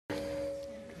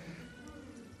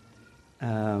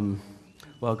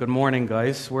Well, good morning,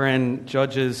 guys. We're in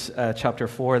Judges chapter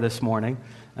 4 this morning,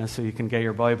 so you can get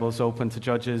your Bibles open to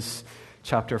Judges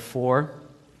chapter 4.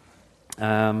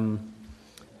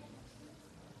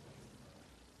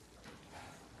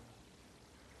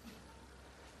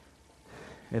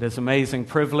 It is an amazing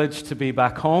privilege to be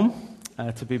back home,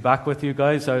 to be back with you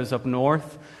guys. I was up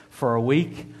north for a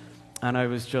week, and I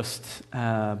was just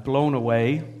blown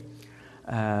away,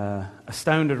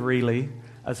 astounded really,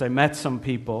 as I met some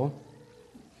people.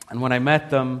 And when I met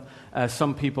them,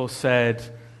 some people said,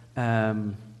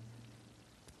 I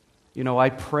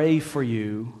pray for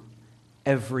you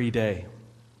every day.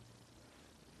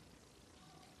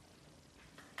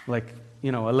 Like, a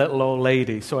little old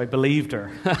lady. So I believed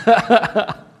her.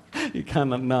 You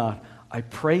cannot not. I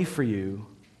pray for you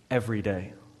every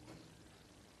day.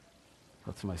 I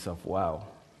thought to myself, wow.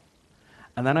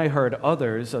 And then I heard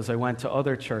others, as I went to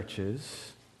other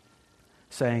churches,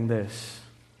 saying this: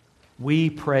 we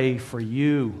pray for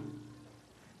you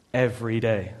every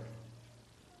day.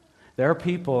 There are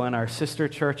people in our sister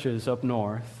churches up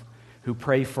north who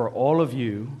pray for all of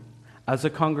you as a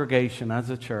congregation, as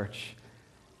a church,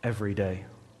 every day.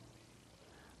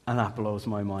 And that blows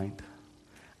my mind.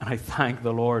 And I thank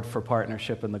the Lord for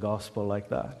partnership in the gospel like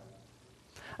that.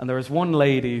 And there was one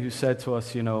lady who said to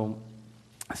us,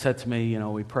 said to me,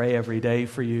 we pray every day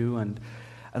for you.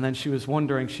 And then she was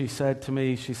wondering, she said to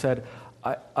me,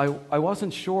 I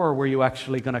wasn't sure were you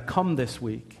actually going to come this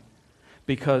week,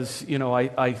 because,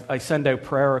 I send out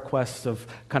prayer requests of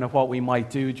kind of what we might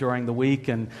do during the week,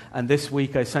 and this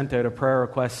week I sent out a prayer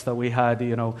request that we had,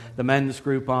 the men's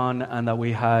group on, and that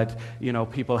we had,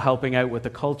 people helping out with the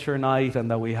culture night, and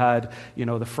that we had,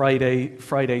 the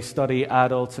Friday study,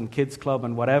 adults and kids club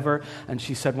and whatever. And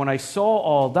she said, when I saw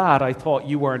all that, I thought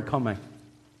you weren't coming.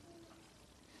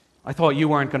 I thought you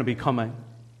weren't going to be coming.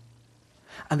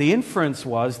 And the inference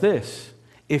was this: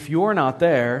 if you're not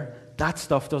there, that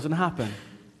stuff doesn't happen.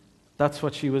 That's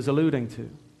what she was alluding to.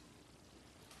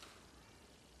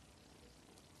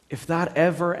 If that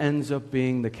ever ends up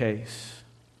being the case,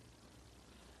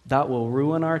 that will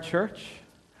ruin our church,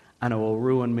 and it will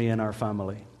ruin me and our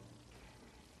family.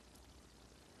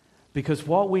 Because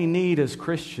what we need as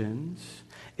Christians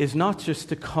is not just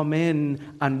to come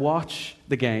in and watch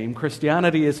the game.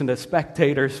 Christianity isn't a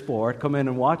spectator sport. Come in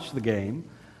and watch the game.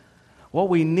 What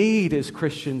we need is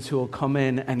Christians who will come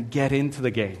in and get into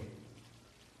the game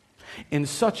in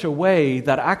such a way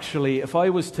that actually, if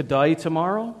I was to die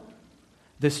tomorrow,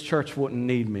 this church wouldn't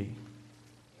need me.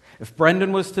 If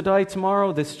Brendan was to die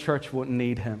tomorrow, this church wouldn't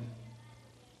need him.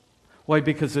 Why?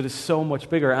 Because it is so much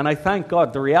bigger. And I thank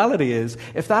God. The reality is,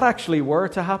 if that actually were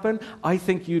to happen, I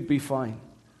think you'd be fine.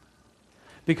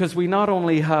 Because we not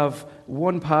only have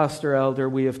one pastor elder,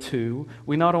 we have two.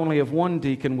 We not only have one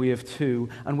deacon, we have two.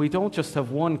 And we don't just have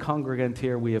one congregant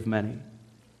here, we have many.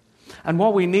 And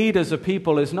what we need as a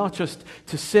people is not just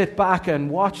to sit back and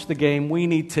watch the game, we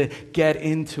need to get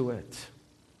into it.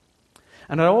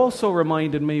 And it also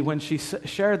reminded me, when she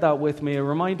shared that with me, it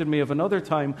reminded me of another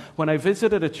time when I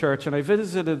visited a church. And I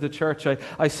visited the church,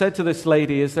 I said to this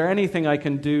lady, is there anything I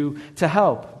can do to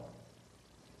help?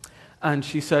 And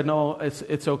she said, no,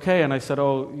 it's okay. And I said,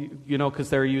 because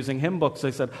they're using hymn books.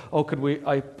 I said, could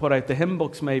I put out the hymn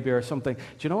books maybe or something? Do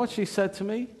you know what she said to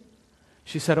me?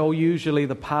 She said, usually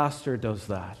the pastor does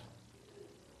that.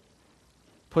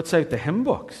 Puts out the hymn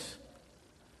books.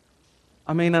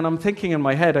 And I'm thinking in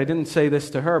my head, I didn't say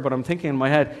this to her, but I'm thinking in my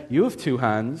head, you have two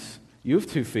hands, you have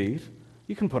 2 feet,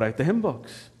 you can put out the hymn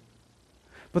books.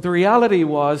 But the reality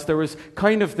was, there was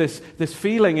kind of this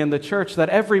feeling in the church that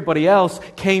everybody else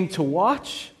came to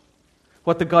watch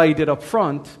what the guy did up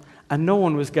front, and no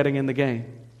one was getting in the game.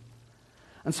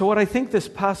 And so what I think this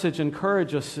passage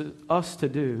encourages us to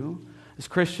do, as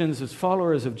Christians, as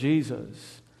followers of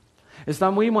Jesus, is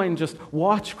that we mightn't just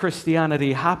watch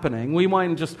Christianity happening, we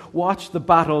mightn't just watch the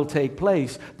battle take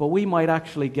place, but we might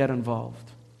actually get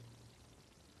involved.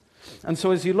 And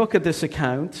so as you look at this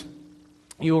account,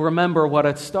 you'll remember what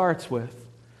it starts with.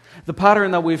 The pattern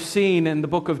that we've seen in the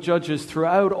book of Judges,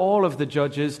 throughout all of the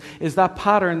Judges, is that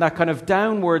pattern, that kind of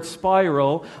downward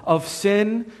spiral of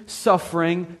sin,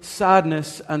 suffering,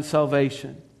 sadness, and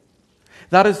salvation.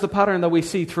 That is the pattern that we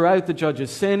see throughout the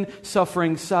Judges: sin,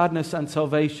 suffering, sadness, and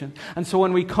salvation. And so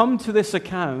when we come to this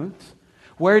account,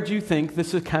 where do you think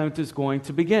this account is going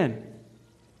to begin?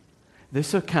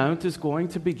 This account is going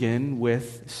to begin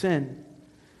with sin.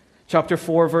 Chapter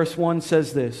 4, verse 1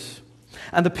 says this: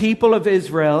 and the people of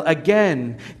Israel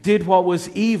again did what was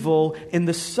evil in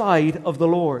the sight of the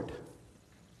Lord.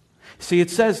 See, it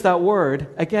says that word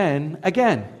again,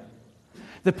 again.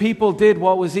 The people did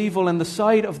what was evil in the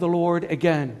sight of the Lord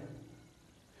again.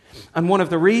 And one of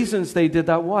the reasons they did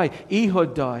that, why?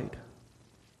 Ehud died.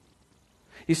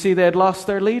 You see, they had lost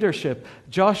their leadership.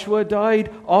 Joshua died,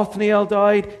 Othniel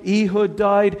died, Ehud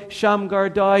died, Shamgar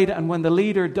died, and when the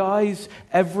leader dies,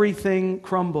 everything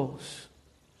crumbles.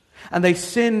 And they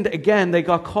sinned again. They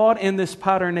got caught in this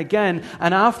pattern again.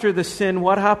 And after the sin,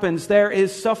 what happens? There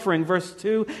is suffering. Verse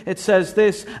 2, it says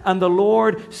this, "And the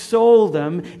Lord sold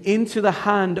them into the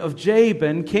hand of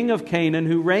Jabin, king of Canaan,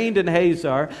 who reigned in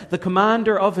Hazor. The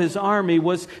commander of his army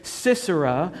was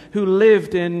Sisera, who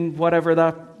lived in whatever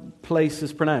that place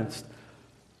is pronounced."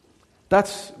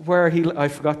 That's where I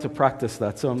forgot to practice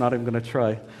that, so I'm not even going to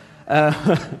try.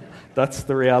 That's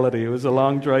the reality. It was a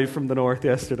long drive from the north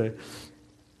yesterday.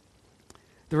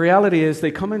 The reality is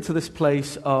they come into this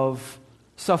place of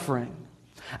suffering.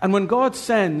 And when God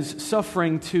sends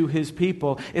suffering to His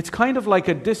people, it's kind of like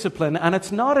a discipline, and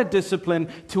it's not a discipline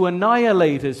to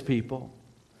annihilate His people.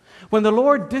 When the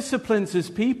Lord disciplines His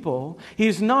people, He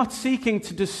is not seeking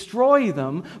to destroy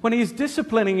them. When He is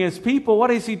disciplining His people,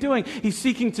 what is He doing? He's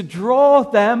seeking to draw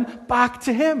them back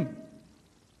to Him.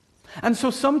 And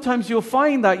so sometimes you'll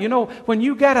find that, when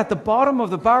you get at the bottom of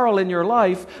the barrel in your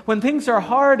life, when things are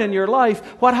hard in your life,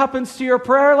 what happens to your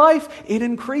prayer life? It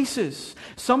increases.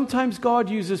 Sometimes God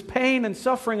uses pain and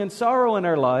suffering and sorrow in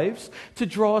our lives to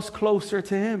draw us closer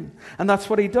to Him. And that's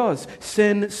what He does.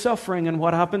 Sin, suffering, and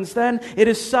what happens then? It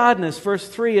is sadness. Verse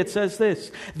 3, it says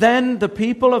this, "Then the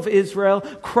people of Israel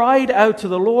cried out to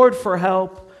the Lord for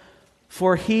help,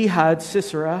 for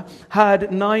Sisera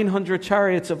had 900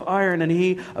 chariots of iron, and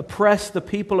he oppressed the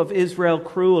people of Israel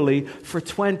cruelly for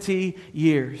 20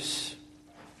 years.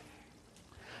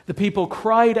 The people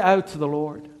cried out to the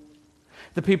Lord.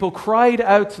 The people cried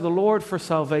out to the Lord for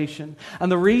salvation. And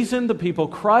the reason the people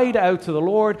cried out to the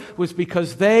Lord was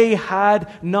because they had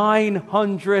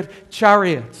 900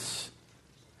 chariots.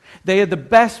 They had the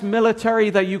best military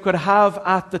that you could have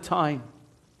at the time.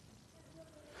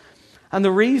 And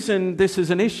the reason this is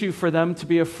an issue for them to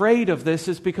be afraid of this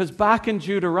is because back in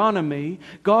Deuteronomy,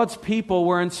 God's people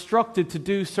were instructed to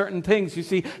do certain things. You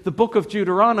see, the book of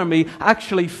Deuteronomy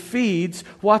actually feeds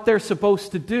what they're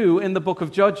supposed to do in the book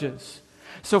of Judges.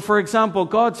 So, for example,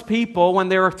 God's people, when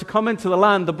they were to come into the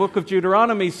land, the book of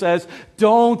Deuteronomy says,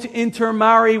 don't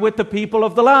intermarry with the people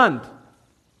of the land.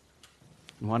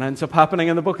 And what ends up happening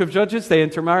in the book of Judges? They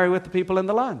intermarry with the people in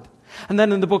the land. And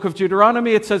then in the book of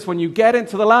Deuteronomy, it says, when you get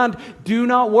into the land, do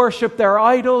not worship their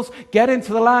idols. Get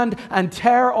into the land and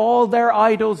tear all their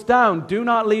idols down. Do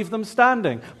not leave them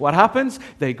standing. What happens?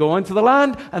 They go into the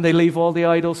land and they leave all the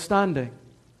idols standing.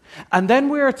 And then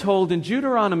we are told in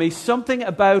Deuteronomy something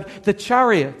about the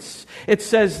chariots. It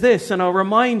says this, and I'll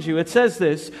remind you, it says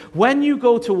this, when you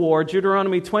go to war,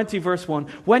 Deuteronomy 20 verse 1,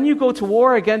 when you go to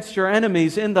war against your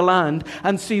enemies in the land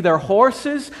and see their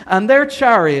horses and their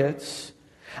chariots,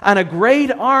 and a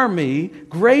great army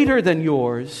greater than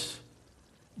yours,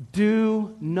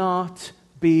 do not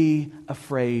be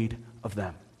afraid of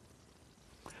them.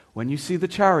 When you see the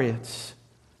chariots,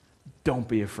 don't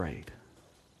be afraid.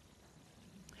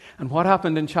 And what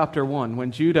happened in chapter 1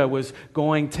 when Judah was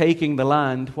taking the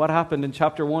land? What happened in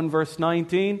chapter 1 verse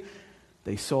 19?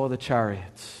 They saw the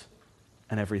chariots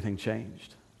and everything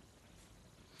changed.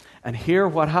 And here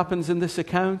what happens in this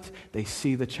account? They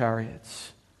see the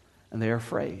chariots. And they are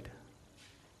afraid.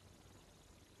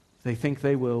 They think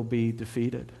they will be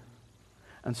defeated.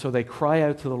 And so they cry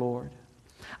out to the Lord.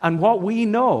 And what we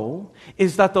know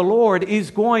is that the Lord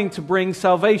is going to bring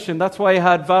salvation. That's why I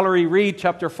had Valerie read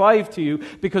chapter 5 to you,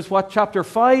 because what chapter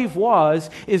 5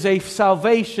 is a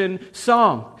salvation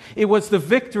song. It was the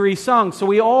victory song. So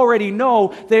we already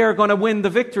know they are going to win the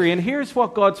victory. And here's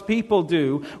what God's people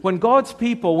do. When God's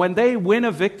people, when they win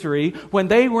a victory, when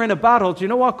they win a battle, do you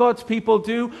know what God's people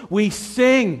do? We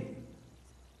sing.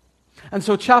 And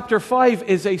so chapter 5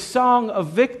 is a song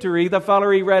of victory that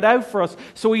Valerie read out for us.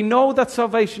 So we know that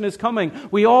salvation is coming.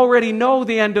 We already know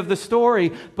the end of the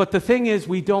story. But the thing is,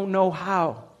 we don't know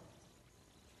how.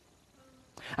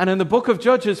 And in the book of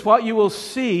Judges, what you will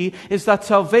see is that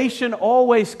salvation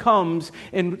always comes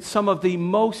in some of the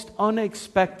most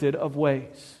unexpected of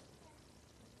ways.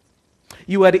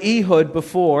 You had Ehud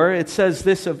before. It says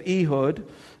this of Ehud.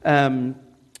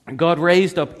 God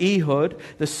raised up Ehud,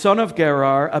 the son of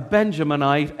Gerar, a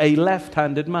Benjaminite, a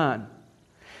left-handed man.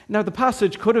 Now the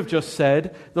passage could have just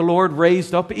said, the Lord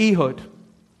raised up Ehud,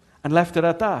 and left it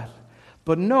at that.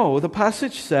 But no, the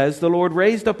passage says, the Lord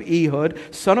raised up Ehud,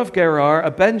 son of Gerar,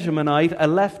 a Benjaminite, a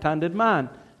left-handed man.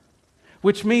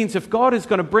 Which means if God is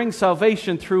going to bring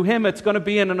salvation through him, it's going to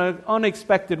be in an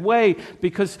unexpected way.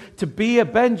 Because to be a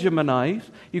Benjaminite,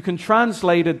 you can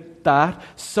translate it that,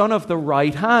 son of the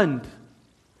right hand.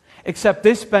 Except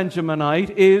this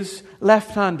Benjaminite is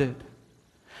left-handed.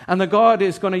 And that God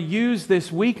is going to use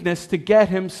this weakness to get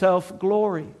himself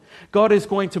glory. God is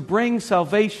going to bring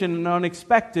salvation in an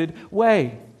unexpected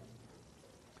way.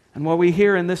 And what we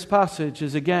hear in this passage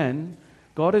is, again,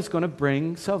 God is going to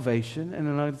bring salvation in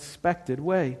an unexpected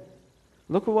way.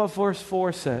 Look at what verse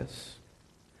 4 says.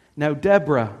 Now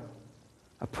Deborah,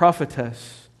 a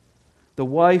prophetess, the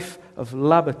wife of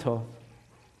Labatov,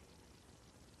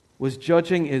 was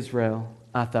judging Israel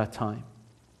at that time.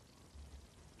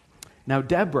 Now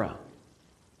Deborah,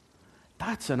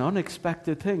 that's an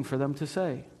unexpected thing for them to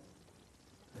say.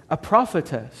 A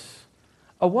prophetess,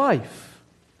 a wife.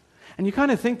 And you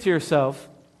kind of think to yourself,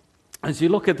 as you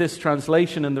look at this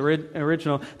translation in the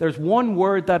original, there's one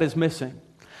word that is missing.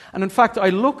 And in fact, I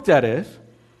looked at it,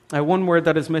 one word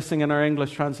that is missing in our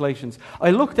English translations.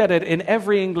 I looked at it in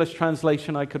every English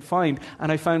translation I could find,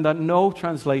 and I found that no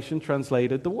translation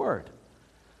translated the word.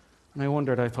 And I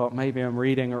wondered, I thought, maybe I'm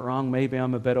reading it wrong, maybe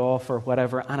I'm a bit off or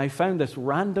whatever. And I found this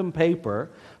random paper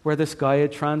where this guy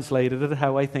had translated it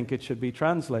how I think it should be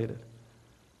translated.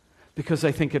 Because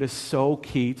I think it is so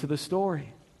key to the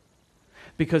story.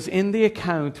 Because in the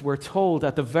account, we're told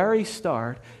at the very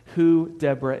start who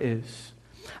Deborah is.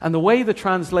 And the way the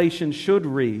translation should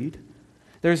read,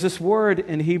 there's this word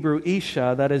in Hebrew,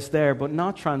 Isha, that is there, but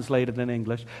not translated in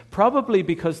English. Probably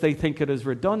because they think it is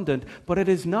redundant, but it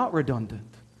is not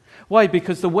redundant. Why?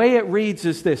 Because the way it reads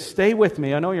is this. Stay with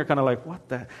me. I know you're kind of like,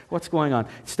 what's going on?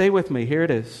 Stay with me. Here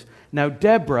it is. Now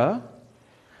Deborah,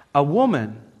 a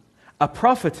woman, a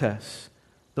prophetess,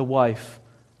 the wife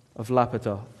of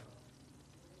Lapidoth.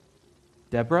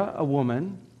 Deborah, a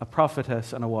woman, a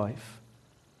prophetess, and a wife.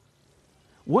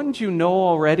 Wouldn't you know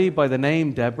already by the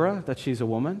name Deborah that she's a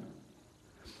woman?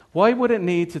 Why would it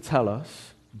need to tell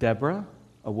us Deborah,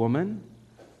 a woman,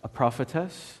 a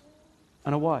prophetess,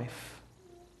 and a wife?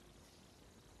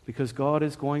 Because God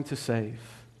is going to save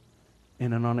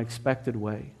in an unexpected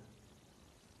way.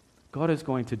 God is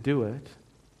going to do it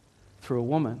through a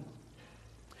woman.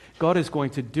 God is going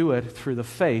to do it through the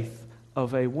faith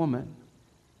of a woman.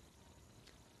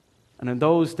 And in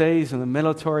those days, in the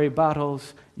military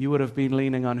battles, you would have been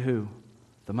leaning on who?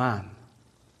 The man.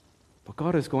 But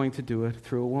God is going to do it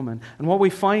through a woman. And what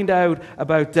we find out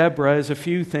about Deborah is a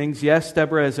few things. Yes,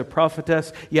 Deborah is a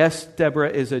prophetess. Yes, Deborah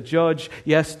is a judge.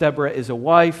 Yes, Deborah is a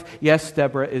wife. Yes,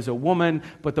 Deborah is a woman.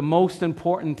 But the most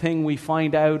important thing we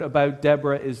find out about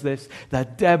Deborah is this,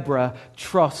 that Deborah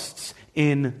trusts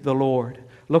in the Lord.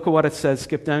 Look at what it says.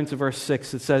 Skip down to verse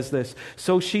 6. It says this.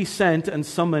 So she sent and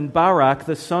summoned Barak,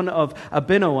 the son of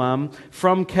Abinoam,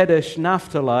 from Kedesh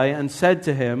Naphtali, and said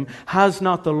to him, Has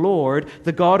not the Lord,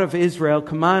 the God of Israel,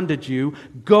 commanded you,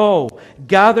 Go,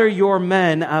 gather your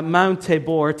men at Mount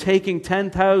Tabor, taking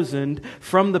 10,000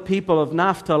 from the people of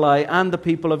Naphtali and the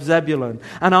people of Zebulun.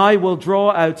 And I will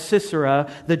draw out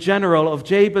Sisera, the general of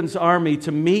Jabin's army,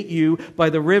 to meet you by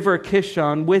the river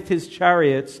Kishon with his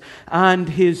chariots and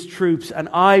his troops, and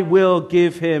I will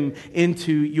give him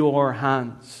into your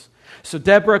hands. So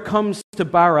Deborah comes to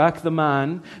Barak, the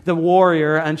man, the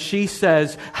warrior, and she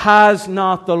says, Has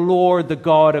not the Lord, the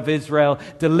God of Israel,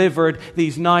 delivered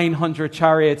these 900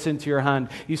 chariots into your hand?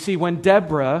 You see, when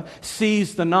Deborah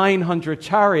sees the 900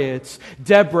 chariots,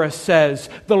 Deborah says,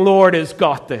 The Lord has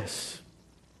got this.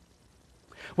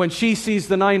 When she sees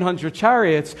the 900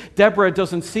 chariots, Deborah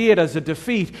doesn't see it as a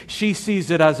defeat. She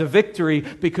sees it as a victory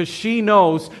because she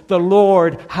knows the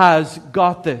Lord has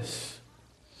got this.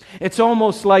 It's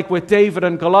almost like with David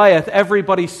and Goliath.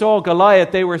 Everybody saw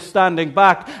Goliath. They were standing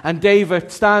back. And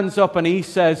David stands up and he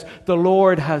says, The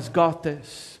Lord has got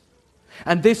this.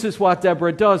 And this is what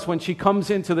Deborah does when she comes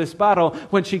into this battle.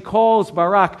 When she calls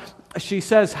Barak, she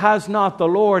says, Has not the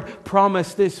Lord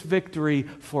promised this victory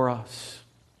for us?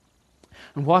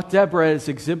 And what Deborah is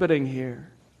exhibiting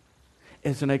here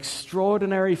is an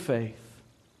extraordinary faith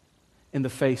in the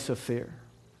face of fear.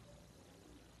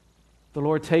 The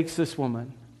Lord takes this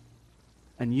woman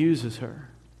and uses her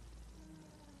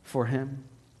for him.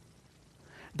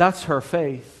 That's her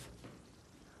faith.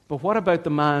 But what about the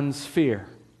man's fear?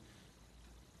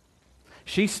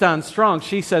 She stands strong.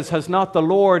 She says, Has not the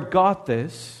Lord got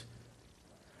this?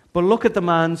 But look at the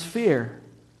man's fear.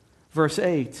 Verse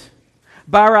 8.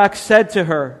 Barak said to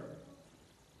her,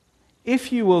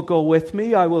 If you will go with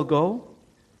me, I will go.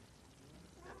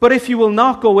 But if you will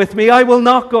not go with me, I will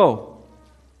not go.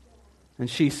 And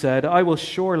she said, I will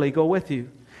surely go with you.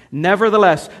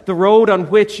 Nevertheless, the road on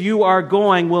which you are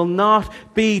going will not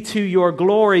be to your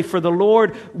glory, for the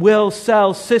Lord will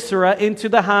sell Sisera into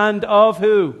the hand of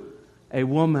who? A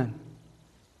woman.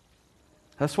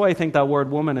 That's why I think that word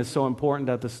woman is so important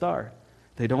at the start.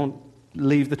 They don't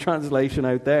leave the translation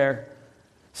out there.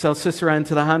 Sell Sisera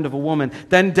into the hand of a woman.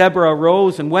 Then Deborah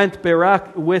arose and went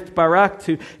with Barak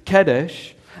to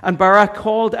Kedesh. And Barak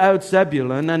called out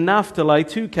Zebulun and Naphtali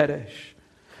to Kedesh.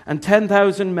 And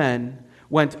 10,000 men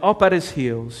went up at his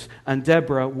heels, and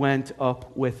Deborah went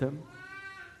up with him.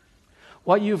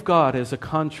 What you've got is a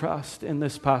contrast in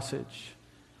this passage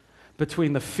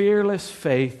between the fearless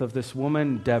faith of this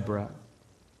woman, Deborah,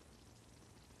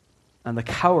 and the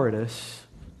cowardice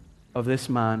of this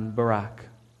man, Barak.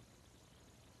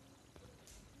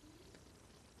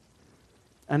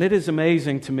 And it is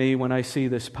amazing to me when I see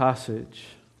this passage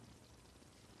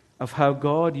of how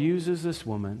God uses this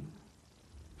woman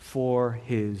for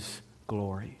His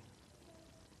glory.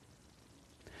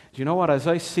 Do you know what? As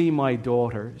I see my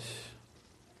daughters,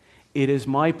 it is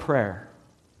my prayer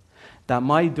that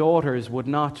my daughters would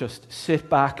not just sit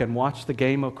back and watch the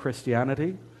game of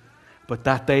Christianity, but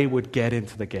that they would get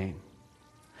into the game.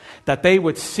 That they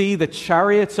would see the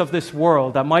chariots of this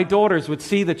world, that my daughters would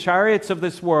see the chariots of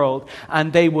this world,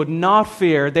 and they would not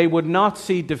fear, they would not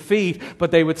see defeat,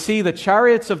 but they would see the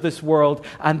chariots of this world,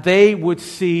 and they would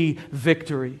see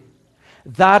victory.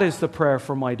 That is the prayer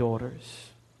for my daughters.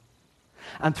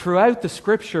 And throughout the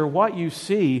Scripture, what you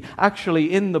see,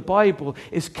 actually in the Bible,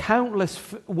 is countless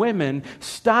women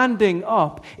standing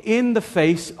up in the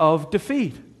face of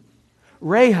defeat.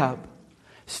 Rahab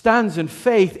stands in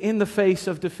faith in the face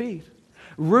of defeat.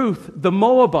 Ruth, the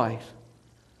Moabite,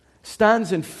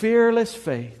 stands in fearless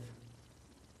faith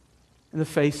in the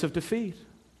face of defeat.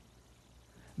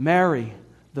 Mary,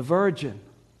 the Virgin,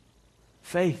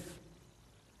 faith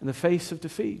in the face of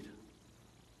defeat.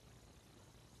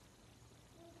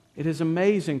 It is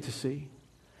amazing to see.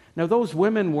 Now, those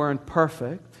women weren't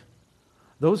perfect.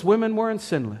 Those women weren't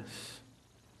sinless.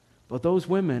 But those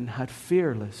women had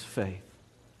fearless faith.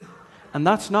 And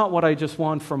that's not what I just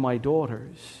want for my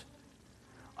daughters.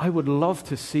 I would love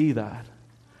to see that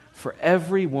for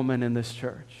every woman in this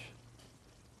church.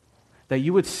 That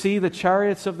you would see the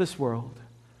chariots of this world,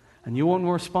 and you won't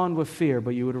respond with fear,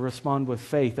 but you would respond with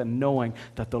faith and knowing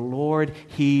that the Lord,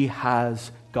 He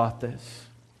has got this.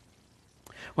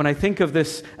 When I think of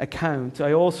this account,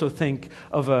 I also think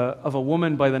of a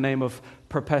woman by the name of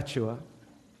Perpetua.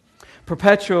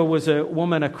 Perpetua was a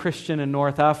woman, a Christian in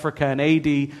North Africa in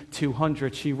AD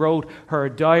 200. She wrote her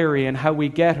diary, and how we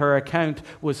get her account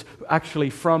was actually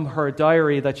from her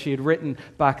diary that she had written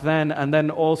back then, and then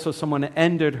also someone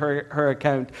ended her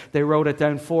account. They wrote it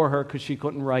down for her because she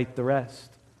couldn't write the rest.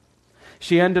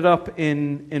 She ended up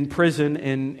in prison,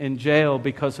 in jail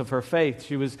because of her faith.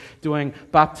 She was doing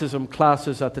baptism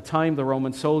classes at the time. The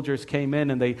Roman soldiers came in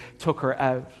and they took her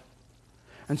out.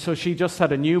 And so she just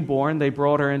had a newborn. They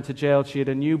brought her into jail. She had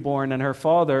a newborn, and her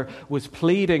father was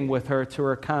pleading with her to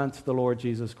recant the Lord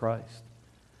Jesus Christ.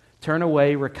 Turn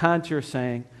away, recant your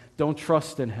saying, don't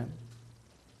trust in Him.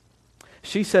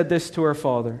 She said this to her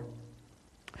father.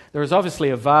 There was obviously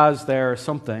a vase there or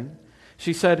something.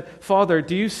 She said, Father,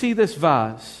 do you see this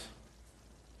vase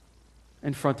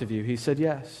in front of you? He said,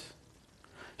 yes.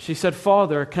 She said,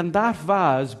 Father, can that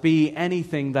vase be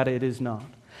anything that it is not?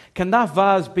 Can that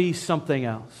vase be something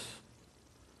else?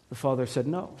 The father said,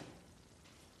 no.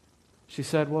 She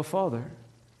said, well, Father,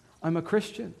 I'm a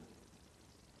Christian.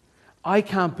 I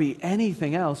can't be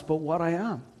anything else but what I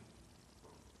am.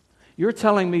 You're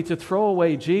telling me to throw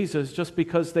away Jesus just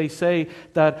because they say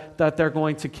that they're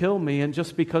going to kill me and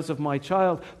just because of my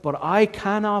child, but I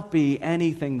cannot be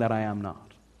anything that I am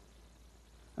not.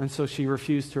 And so she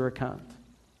refused to recant.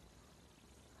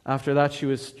 After that, she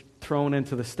was thrown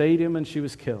into the stadium and she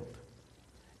was killed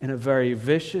in a very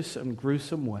vicious and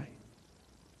gruesome way.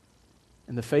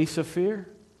 In the face of fear,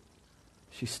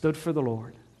 she stood for the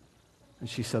Lord and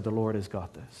she said, the Lord has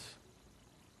got this.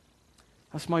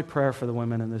 That's my prayer for the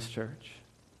women in this church.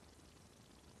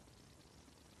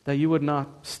 That you would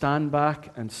not stand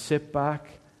back and sit back,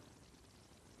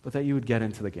 but that you would get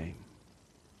into the game.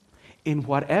 In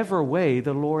whatever way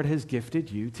the Lord has gifted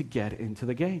you to get into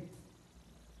the game.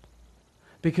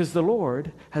 Because the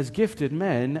Lord has gifted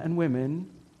men and women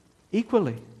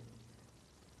equally.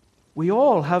 We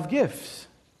all have gifts.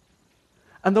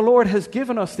 And the Lord has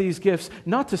given us these gifts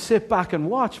not to sit back and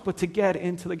watch, but to get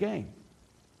into the game.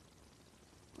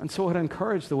 And so I'd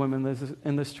encourage the women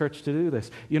in this church to do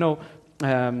this. You know,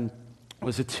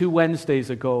 was it 2 Wednesdays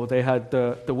ago, they had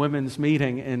the women's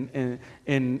meeting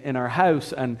in our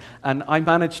house, and I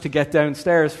managed to get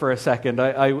downstairs for a second.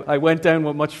 I went down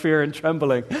with much fear and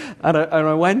trembling, and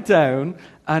I went down,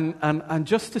 and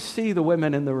just to see the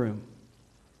women in the room,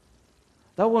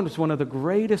 that was one of the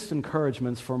greatest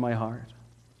encouragements for my heart.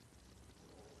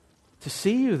 To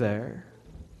see you there,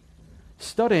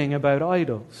 studying about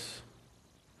idols,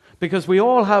 Because we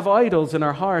all have idols in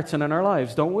our hearts and in our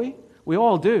lives, don't we? We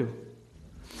all do.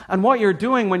 And what you're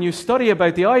doing when you study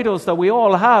about the idols that we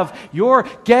all have, you're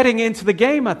getting into the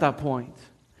game at that point.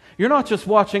 You're not just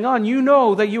watching on. You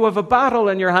know that you have a battle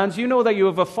in your hands. You know that you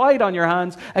have a fight on your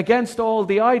hands against all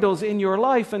the idols in your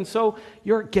life. And so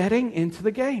you're getting into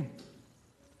the game.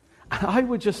 And I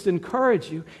would just encourage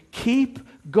you, keep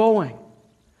going.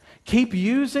 Keep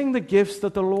using the gifts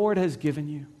that the Lord has given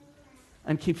you.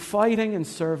 And keep fighting and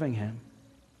serving Him.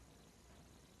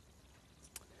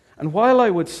 And while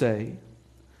I would say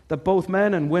that both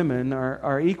men and women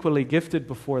are equally gifted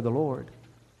before the Lord,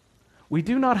 we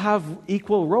do not have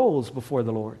equal roles before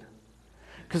the Lord.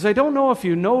 Because I don't know if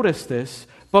you noticed this,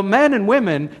 but men and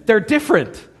women, they're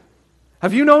different.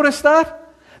 Have you noticed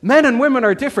that? Men and women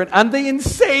are different. And the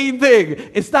insane thing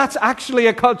is that's actually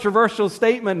a controversial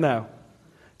statement now.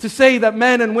 To say that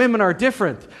men and women are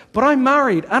different. But I'm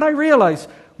married and I realize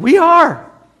we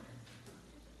are.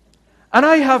 And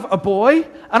I have a boy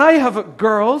and I have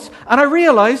girls and I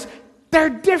realize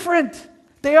they're different.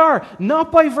 They are,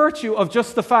 not by virtue of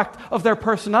just the fact of their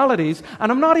personalities.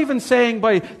 And I'm not even saying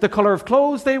by the color of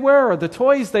clothes they wear or the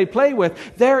toys they play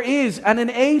with. There is an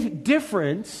innate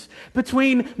difference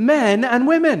between men and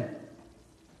women.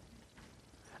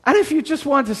 And if you just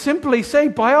want to simply say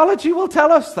biology will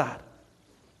tell us that.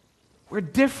 We're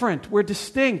different. We're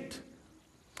distinct.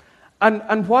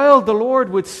 And while the Lord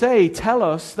would tell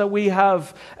us that we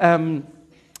have the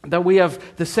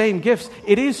same gifts,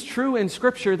 it is true in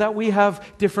Scripture that we have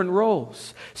different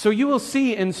roles. So you will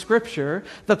see in Scripture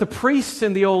that the priests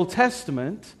in the Old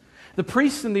Testament,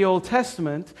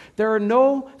 there are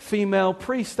no female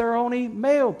priests. There are only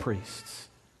male priests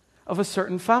of a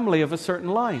certain family, of a certain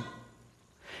line.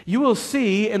 You will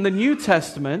see in the New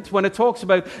Testament, when it talks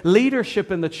about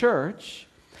leadership in the church,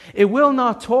 it will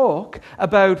not talk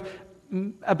about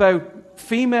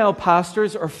female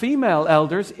pastors or female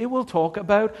elders. It will talk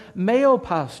about male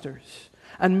pastors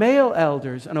and male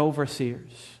elders and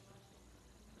overseers.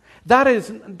 That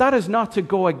is not to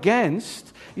go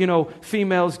against,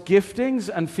 females' giftings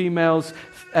and females'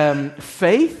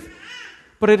 faith,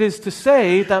 but it is to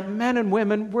say that men and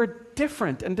women were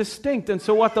different and distinct. And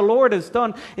so what the Lord has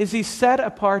done is He set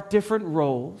apart different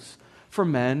roles for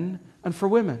men and for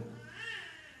women.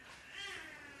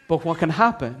 But what can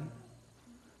happen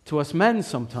to us men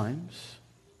sometimes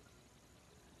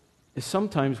is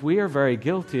sometimes we are very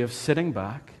guilty of sitting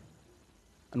back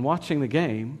and watching the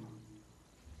game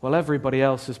while everybody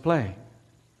else is playing.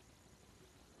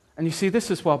 And you see, this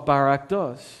is what Barak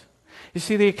does. You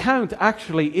see, the account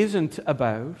actually isn't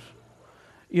about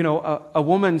a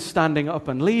woman standing up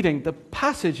and leading. The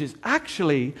passage is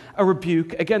actually a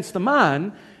rebuke against the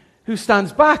man who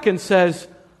stands back and says,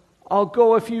 I'll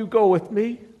go if you go with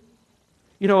me.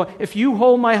 If you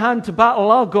hold my hand to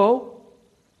battle, I'll go.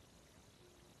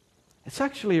 It's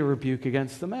actually a rebuke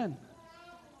against the men.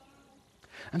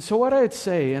 And so what I'd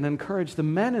say and encourage the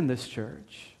men in this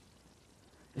church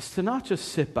is to not just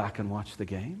sit back and watch the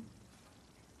game,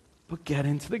 but get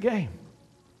into the game.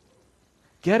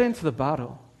 Get into the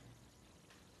battle.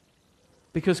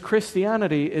 Because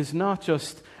Christianity is not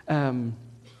just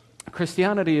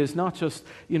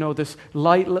this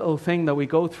light little thing that we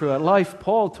go through at life.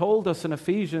 Paul told us in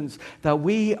Ephesians that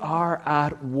we are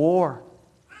at war.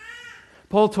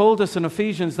 Paul told us in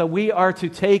Ephesians that we are to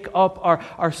take up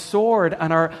our sword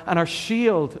and our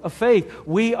shield of faith.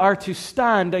 We are to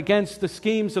stand against the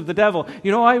schemes of the devil.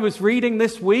 I was reading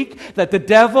this week that the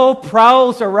devil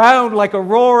prowls around like a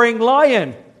roaring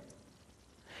lion.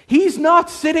 He's not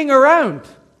sitting around.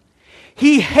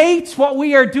 He hates what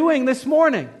we are doing this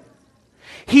morning.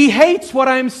 He hates what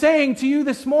I'm saying to you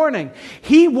this morning.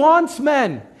 He wants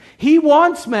men. He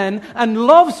wants men and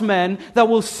loves men that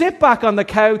will sit back on the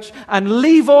couch and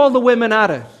leave all the women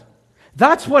at it.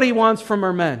 That's what he wants from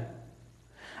our men.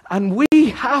 And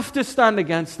we have to stand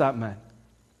against that, men.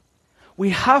 We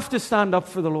have to stand up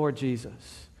for the Lord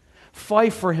Jesus.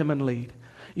 Fight for Him and lead.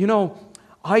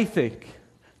 I think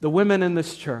the women in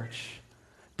this church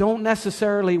don't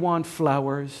necessarily want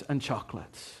flowers and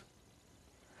chocolates.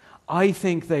 I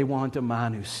think they want a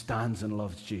man who stands and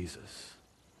loves Jesus.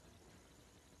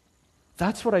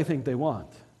 That's what I think they want.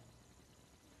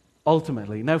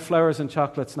 Ultimately. Now, flowers and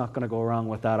chocolate's not going to go wrong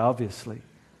with that, obviously.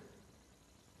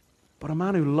 But a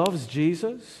man who loves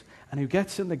Jesus and who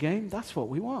gets in the game, that's what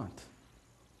we want.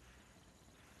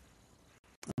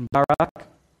 And Barak,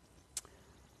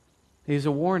 he's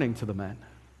a warning to the men.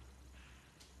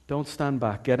 Don't stand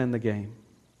back, get in the game.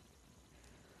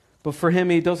 But for him,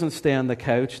 he doesn't stay on the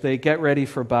couch. They get ready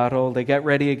for battle. They get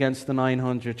ready against the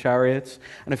 900 chariots.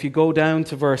 And if you go down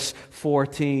to verse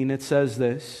 14, it says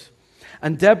this: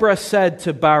 And Deborah said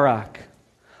to Barak,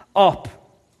 "Up,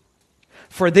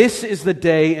 for this is the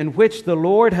day in which the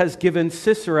Lord has given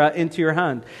Sisera into your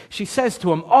hand." She says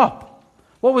to him, "Up."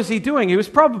 What was he doing? He was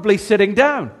probably sitting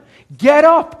down. Get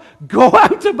up, go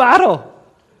out to battle.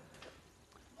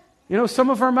 You know, some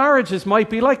of our marriages might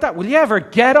be like that. Will you ever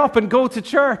get up and go to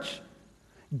church?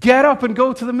 Get up and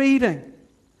go to the meeting.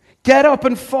 Get up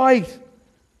and fight.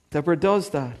 Deborah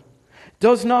does that.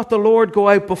 "Does not the Lord go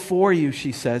out before you?"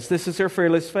 she says. This is her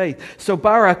fearless faith. So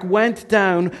Barak went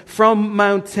down from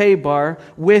Mount Tabor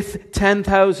with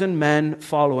 10,000 men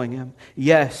following him.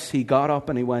 Yes, he got up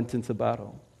and he went into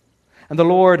battle. And the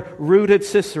Lord routed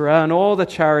Sisera and all the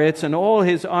chariots and all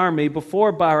his army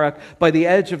before Barak by the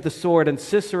edge of the sword. And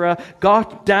Sisera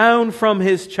got down from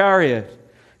his chariot,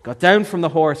 got down from the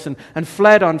horse, and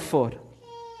fled on foot.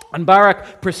 And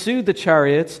Barak pursued the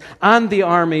chariots and the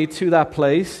army to that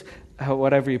place,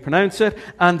 whatever you pronounce it,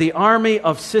 and the army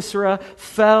of Sisera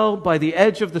fell by the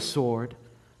edge of the sword.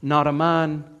 Not a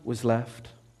man was left.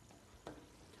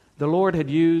 The Lord had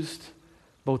used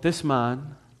both this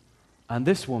man and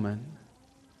this woman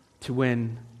to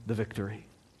win the victory.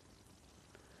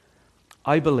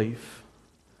 I believe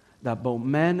that both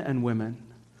men and women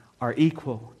are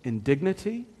equal in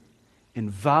dignity, in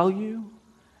value,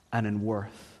 and in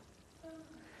worth.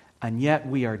 And yet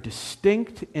we are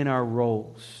distinct in our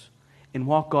roles, in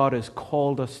what God has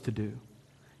called us to do.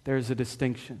 There is a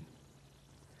distinction.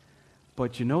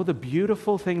 But you know the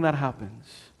beautiful thing that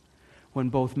happens when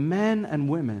both men and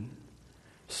women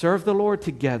serve the Lord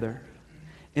together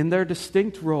in their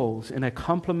distinct roles in a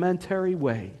complementary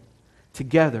way,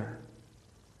 together,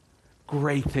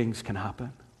 great things can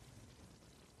happen.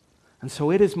 And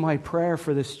so it is my prayer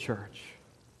for this church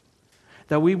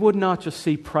that we would not just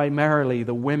see primarily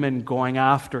the women going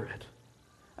after it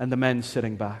and the men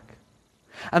sitting back.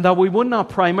 And that we would not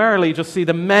primarily just see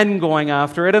the men going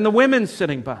after it and the women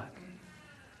sitting back.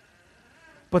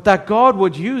 But that God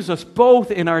would use us both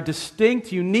in our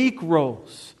distinct, unique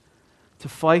roles to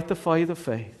fight the fight of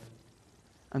faith.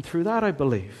 And through that, I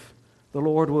believe, the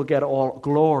Lord will get all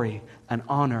glory and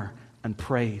honor and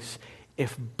praise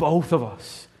if both of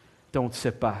us don't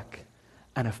sit back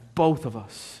and if both of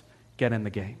us get in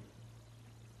the game.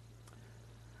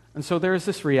 And so there is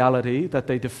this reality that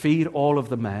they defeat all of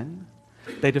the men.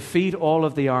 They defeat all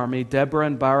of the army. Deborah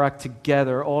and Barak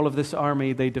together, all of this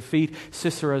army, they defeat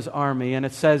Sisera's army. And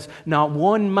it says, not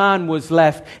one man was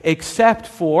left except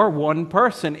for one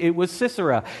person. It was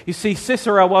Sisera. You see,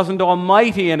 Sisera wasn't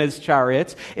almighty in his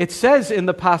chariots. It says in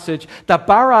the passage that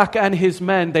Barak and his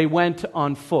men, they went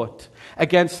on foot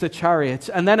against the chariots.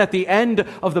 And then at the end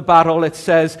of the battle, it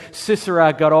says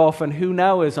Sisera got off, and who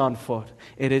now is on foot?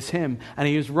 It is him. And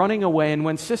he is running away. And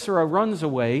when Sisera runs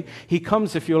away, he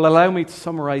comes, if you'll allow me to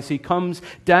summarize, he comes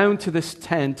down to this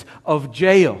tent of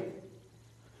Jael.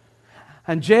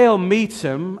 And Jael meets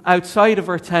him outside of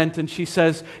her tent, and she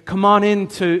says, "Come on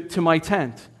into my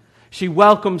tent." She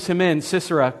welcomes him in.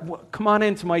 Sisera, "Come on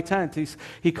into my tent."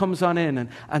 He comes on in.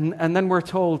 And then we're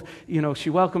told, she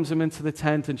welcomes him into the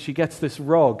tent, and she gets this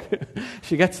rug.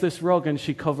 She gets this rug, and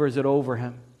she covers it over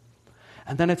him.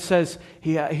 And then it says,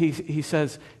 he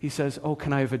says, "Oh,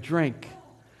 can I have a drink?"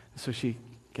 So she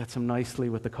gets him nicely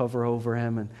with the cover over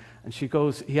him, and she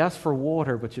goes, he asks for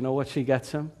water, but you know what she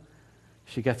gets him?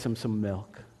 She gets him some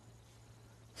milk.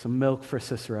 Some milk for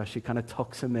Sisera. She kind of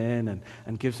tucks him in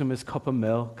and gives him his cup of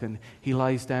milk, and he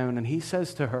lies down, and he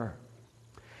says to her,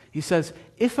 he says,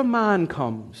 if a man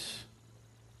comes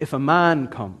to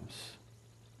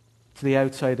the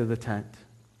outside of the tent,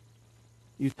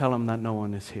 you tell him that no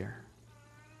one is here.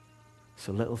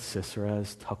 So little Sisera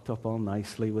is tucked up all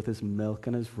nicely with his milk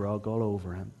and his rug all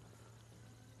over him.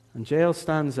 And Jael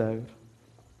stands out.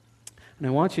 And I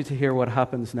want you to hear what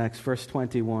happens next, verse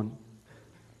 21.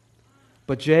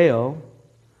 But Jael,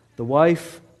 the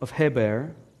wife of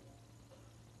Heber,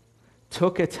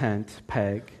 took a tent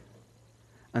peg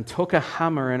and took a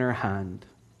hammer in her hand.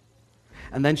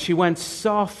 And then she went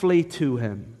softly to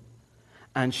him,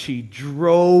 and she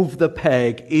drove the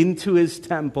peg into his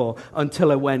temple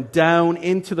until it went down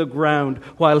into the ground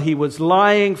while he was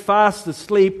lying fast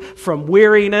asleep from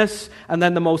weariness. And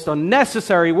then the most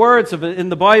unnecessary words of it in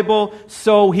the Bible,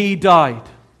 so he died.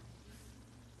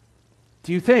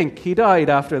 Do you think he died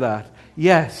after that?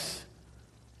 Yes.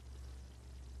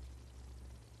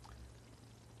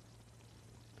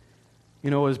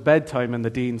 It was bedtime in the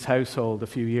dean's household a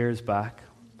few years back.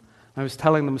 I was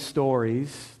telling them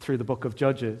stories through the book of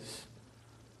Judges.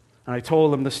 And I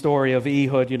told them the story of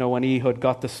Ehud, when Ehud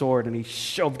got the sword and he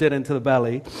shoved it into the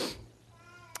belly.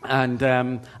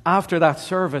 And after that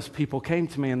service, people came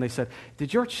to me and they said,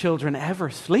 "Did your children ever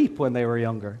sleep when they were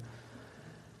younger?"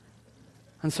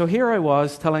 And so here I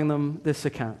was telling them this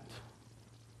account.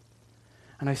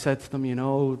 And I said to them,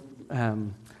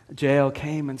 Jael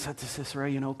came and said to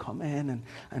Sisera, come in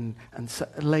and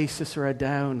lay Sisera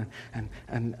down.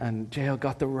 And Jael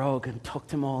got the rug and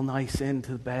tucked him all nice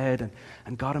into the bed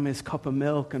and got him his cup of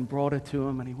milk and brought it to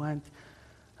him. And he went.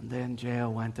 And then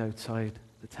Jael went outside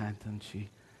the tent and she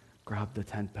grabbed the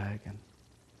tent peg and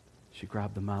she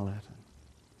grabbed the mallet. And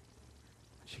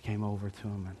she came over to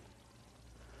him and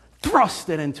thrust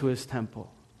it into his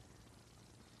temple.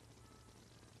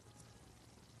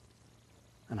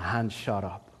 And a hand shot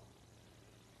up.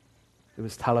 It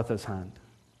was Talitha's hand.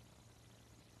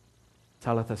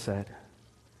 Talitha said,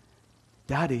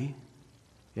 Daddy,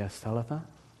 yes, Talitha?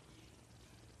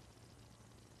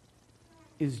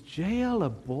 Is Jael a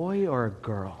boy or a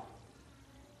girl?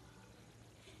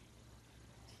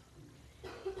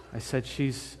 I said,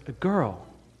 she's a girl.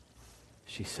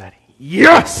 She said,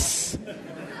 yes!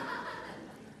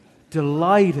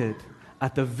 Delighted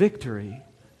at the victory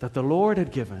that the Lord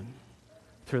had given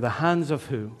through the hands of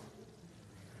who?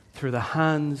 Through the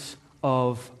hands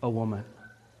of a woman.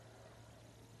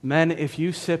 Men, if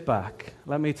you sit back,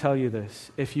 let me tell you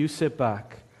this. If you sit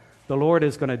back, the Lord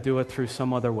is going to do it through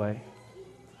some other way.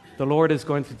 The Lord is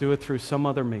going to do it through some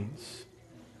other means.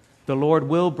 The Lord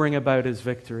will bring about His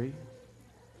victory.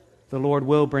 The Lord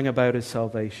will bring about His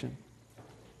salvation.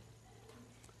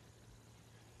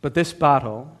 But this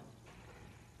battle,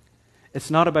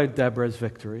 it's not about Deborah's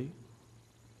victory.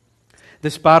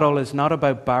 This battle is not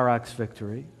about Barak's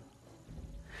victory.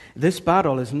 This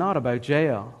battle is not about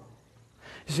Jael.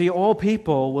 You see, all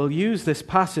people will use this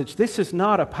passage. This is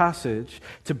not a passage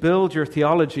to build your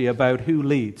theology about who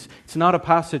leads. It's not a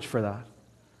passage for that.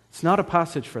 It's not a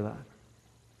passage for that.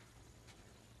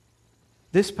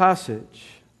 This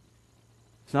passage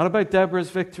is not about Deborah's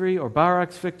victory or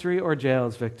Barak's victory or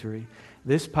Jael's victory.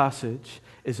 This passage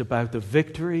is about the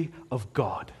victory of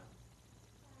God.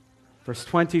 Verse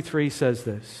 23 says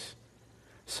this,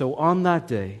 so on that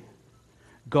day,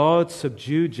 God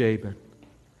subdued Jabin,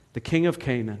 the king of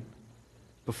Canaan,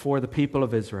 before the people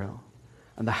of Israel.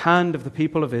 And the hand of the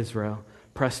people of Israel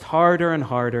pressed harder and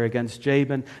harder against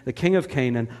Jabin, the king of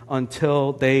Canaan,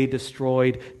 until they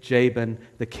destroyed Jabin,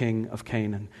 the king of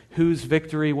Canaan. Whose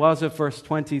victory was it? Verse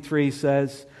 23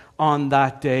 says, on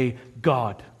that day,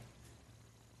 God.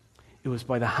 It was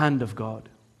by the hand of God.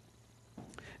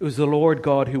 It was the Lord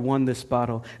God who won this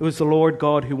battle. It was the Lord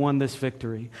God who won this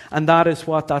victory. And that is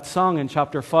what that song in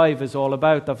chapter 5 is all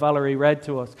about that Valerie read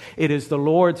to us. It is the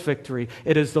Lord's victory.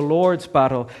 It is the Lord's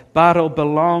battle. Battle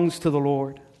belongs to the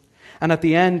Lord. And at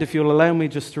the end, if you'll allow me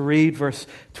just to read verse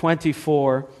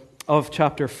 24 of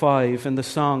chapter 5 in the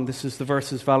song. This is the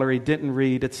verses Valerie didn't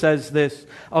read. It says this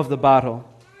of the battle.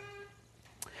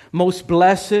 Most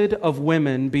blessed of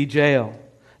women be Jael,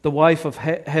 the wife of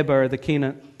Heber the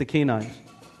Kenite.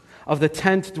 Of the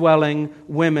tent-dwelling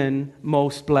women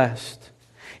most blessed.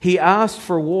 He asked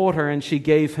for water and she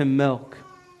gave him milk.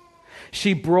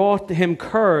 She brought him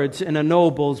curds in a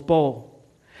noble's bowl.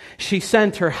 She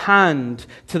sent her hand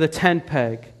to the tent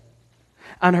peg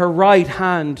and her right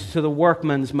hand to the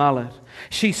workman's mallet.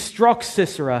 She struck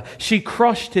Sisera. She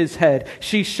crushed his head.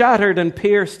 She shattered and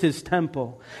pierced his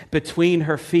temple. Between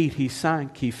her feet he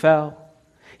sank, he fell.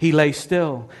 He lay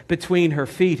still. Between her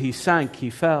feet he sank, he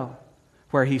fell.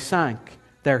 Where he sank,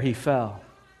 there he fell,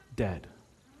 dead.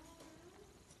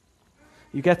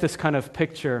 You get this kind of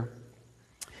picture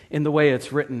in the way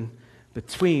it's written.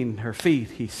 Between her feet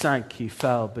he sank, he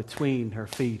fell. Between her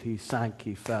feet he sank,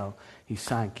 he fell. He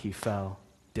sank, he fell,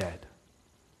 dead.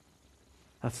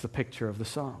 That's the picture of the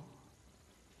song.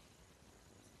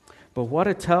 But what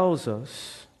it tells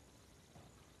us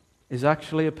is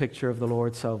actually a picture of the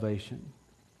Lord's salvation.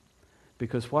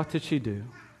 Because what did she do?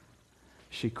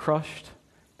 She crushed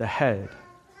the head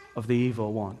of the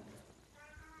evil one.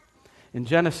 In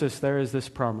Genesis, there is this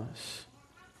promise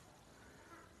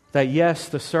that yes,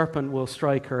 the serpent will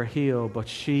strike her heel, but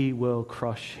she will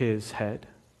crush his head.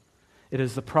 It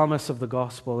is the promise of the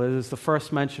gospel. It is the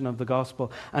first mention of the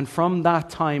gospel. And from that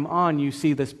time on, you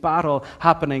see this battle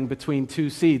happening between two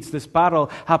seeds. This battle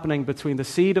happening between the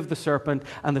seed of the serpent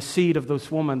and the seed of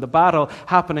this woman. The battle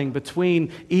happening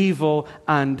between evil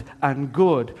and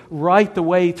good. Right the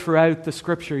way throughout the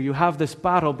scripture, you have this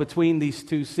battle between these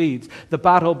two seeds. The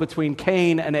battle between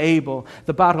Cain and Abel.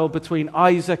 The battle between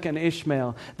Isaac and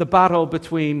Ishmael. The battle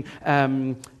between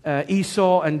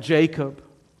Esau and Jacob.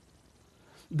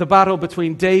 The battle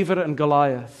between David and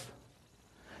Goliath.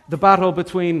 The battle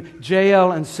between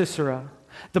Jael and Sisera.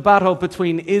 The battle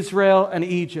between Israel and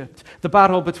Egypt. The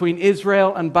battle between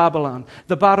Israel and Babylon.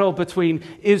 The battle between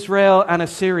Israel and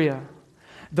Assyria.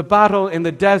 The battle in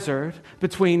the desert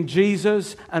between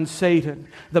Jesus and Satan.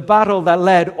 The battle that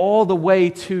led all the way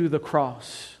to the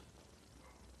cross.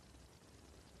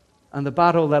 And the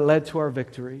battle that led to our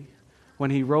victory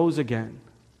when he rose again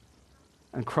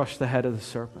and crushed the head of the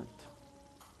serpent.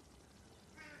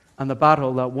 And the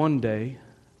battle that one day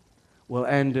will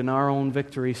end in our own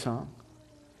victory song.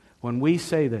 When we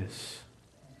say this,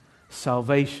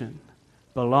 salvation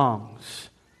belongs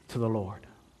to the Lord.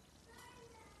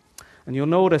 And you'll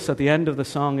notice at the end of the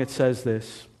song it says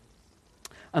this,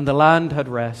 and the land had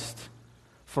rest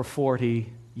for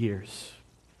 40 years.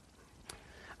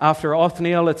 After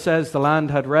Othniel it says the land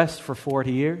had rest for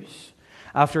 40 years.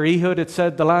 After Ehud it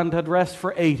said the land had rest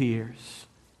for 80 years.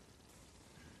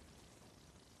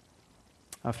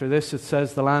 After this, it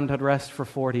says the land had rest for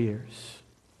 40 years.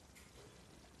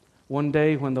 One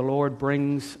day when the Lord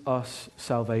brings us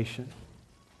salvation,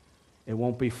 it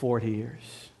won't be 40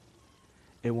 years.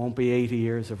 It won't be 80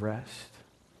 years of rest.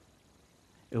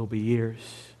 It will be years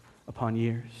upon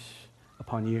years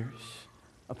upon years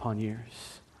upon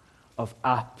years of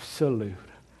absolute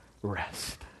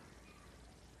rest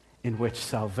in which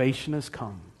salvation has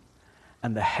come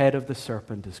and the head of the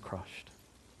serpent is crushed.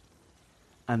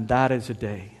 And that is a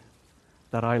day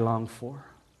that I long for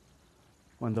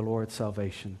when the Lord's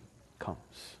salvation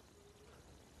comes.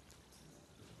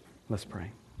 Let's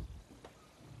pray.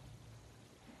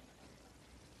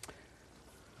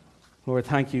 Lord,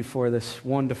 thank you for this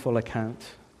wonderful account,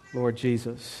 Lord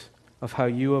Jesus, of how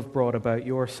you have brought about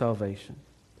your salvation.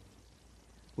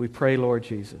 We pray, Lord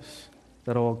Jesus,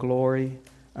 that all glory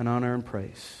and honor and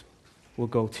praise will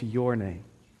go to your name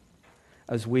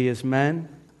as we as men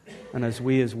and as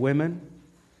we as women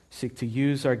seek to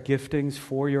use our giftings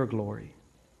for your glory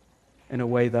in a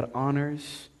way that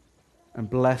honors and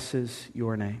blesses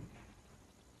your name.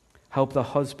 Help the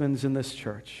husbands in this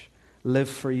church live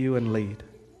for you and lead.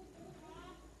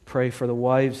 Pray for the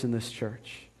wives in this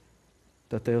church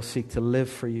that they'll seek to live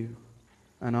for you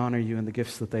and honor you in the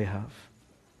gifts that they have.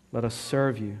 Let us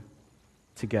serve you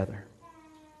together.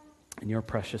 In your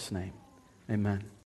precious name, amen.